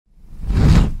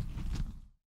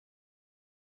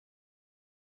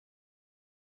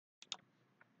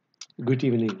Good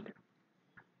evening.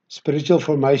 Spiritual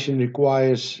formation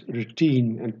requires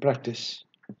routine and practice.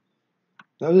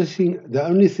 The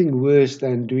only thing worse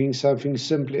than doing something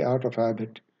simply out of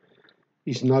habit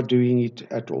is not doing it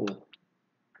at all.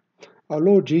 Our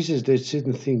Lord Jesus did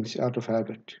certain things out of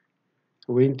habit.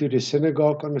 He went to the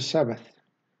synagogue on the Sabbath,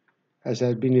 as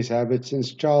had been his habit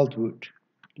since childhood.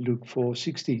 Luke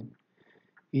 4:16.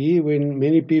 He, when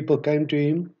many people came to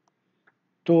him,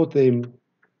 taught them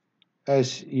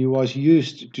as he was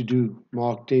used to do.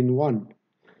 Mark 10:1.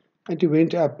 And he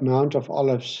went up Mount of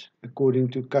Olives according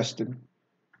to custom.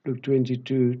 Luke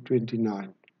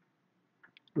 22:29.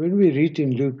 When we read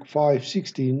in Luke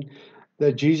 5:16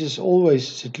 that Jesus always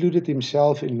secluded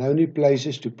himself in lonely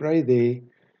places to pray there,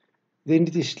 then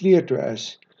it is clear to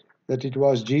us that it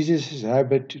was Jesus'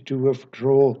 habit to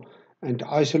withdraw and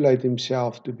isolate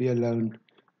himself to be alone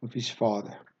with his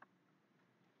Father.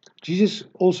 Jesus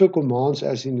also commands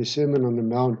us in the Sermon on the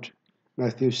Mount,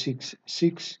 Matthew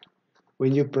 6:6,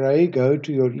 when you pray, go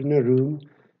to your inner room,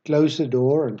 close the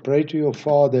door, and pray to your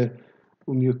Father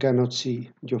whom you cannot see.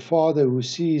 Your Father who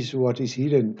sees what is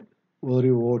hidden will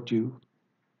reward you.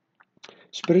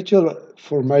 Spiritual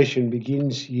formation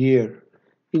begins here,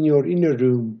 in your inner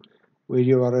room, where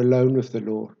you are alone with the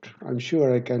Lord. I'm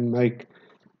sure I can make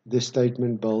this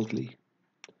statement boldly.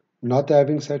 Not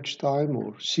having such time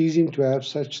or ceasing to have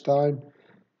such time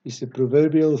is the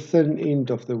proverbial thin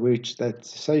end of the wedge that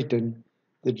Satan,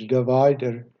 the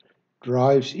divider,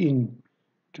 drives in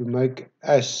to make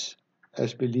us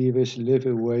as believers live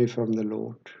away from the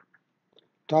Lord.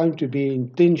 Time to be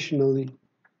intentionally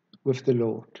with the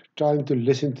Lord. Time to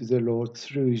listen to the Lord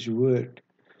through His Word.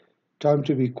 Time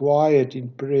to be quiet in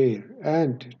prayer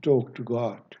and talk to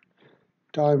God.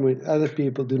 Time when other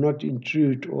people do not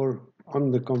intrude or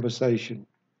on the conversation.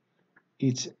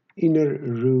 It's inner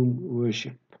room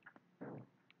worship.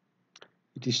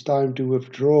 It is time to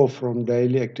withdraw from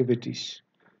daily activities.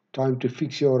 Time to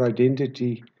fix your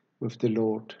identity with the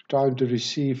Lord. Time to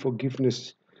receive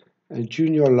forgiveness and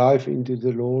tune your life into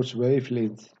the Lord's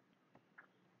wavelength.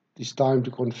 It is time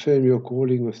to confirm your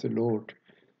calling with the Lord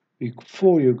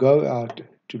before you go out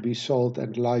to be salt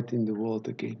and light in the world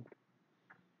again.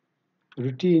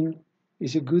 Routine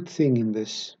is a good thing in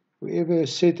this. Whoever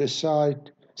sets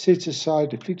aside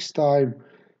a fixed time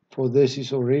for this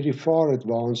is already far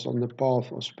advanced on the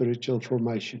path of spiritual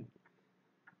formation.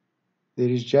 There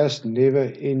is just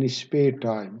never any spare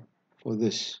time for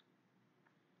this.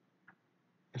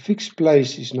 A fixed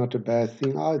place is not a bad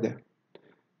thing either.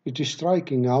 It is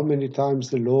striking how many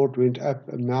times the Lord went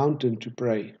up a mountain to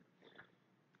pray.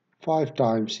 5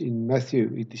 times in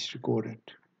Matthew it is recorded.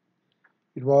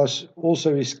 It was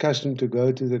also his custom to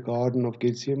go to the Garden of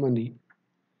Gethsemane.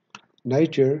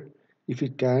 Nature, if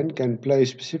it can play a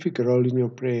specific role in your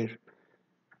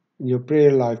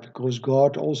prayer life, because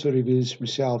God also reveals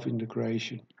himself in the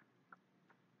creation.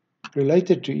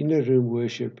 Related to inner room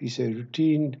worship is a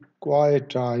routine, quiet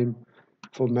time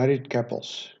for married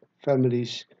couples,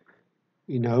 families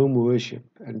in home worship,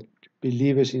 and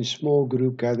believers in small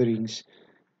group gatherings,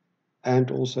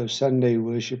 and also Sunday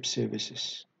worship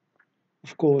services.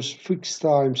 Of course, fixed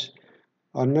times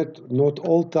are not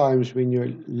all times when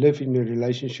you live in a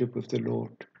relationship with the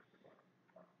Lord.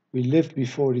 We live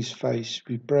before His face.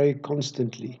 We pray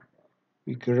constantly.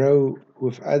 We grow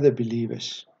with other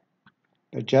believers.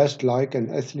 But just like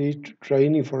an athlete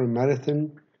training for a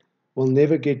marathon will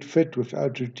never get fit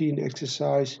without routine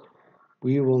exercise,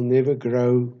 we will never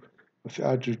grow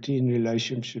without routine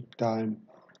relationship time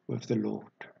with the Lord.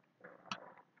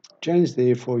 Change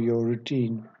therefore your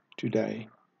routine today.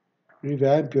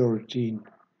 Revamp your routine.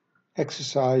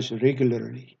 Exercise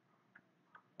regularly.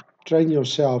 Train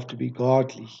yourself to be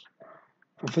godly.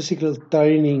 For physical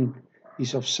training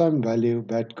is of some value,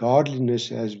 but godliness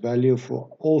has value for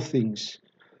all things,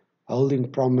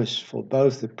 holding promise for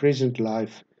both the present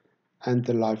life and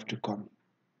the life to come.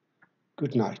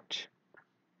 Good night.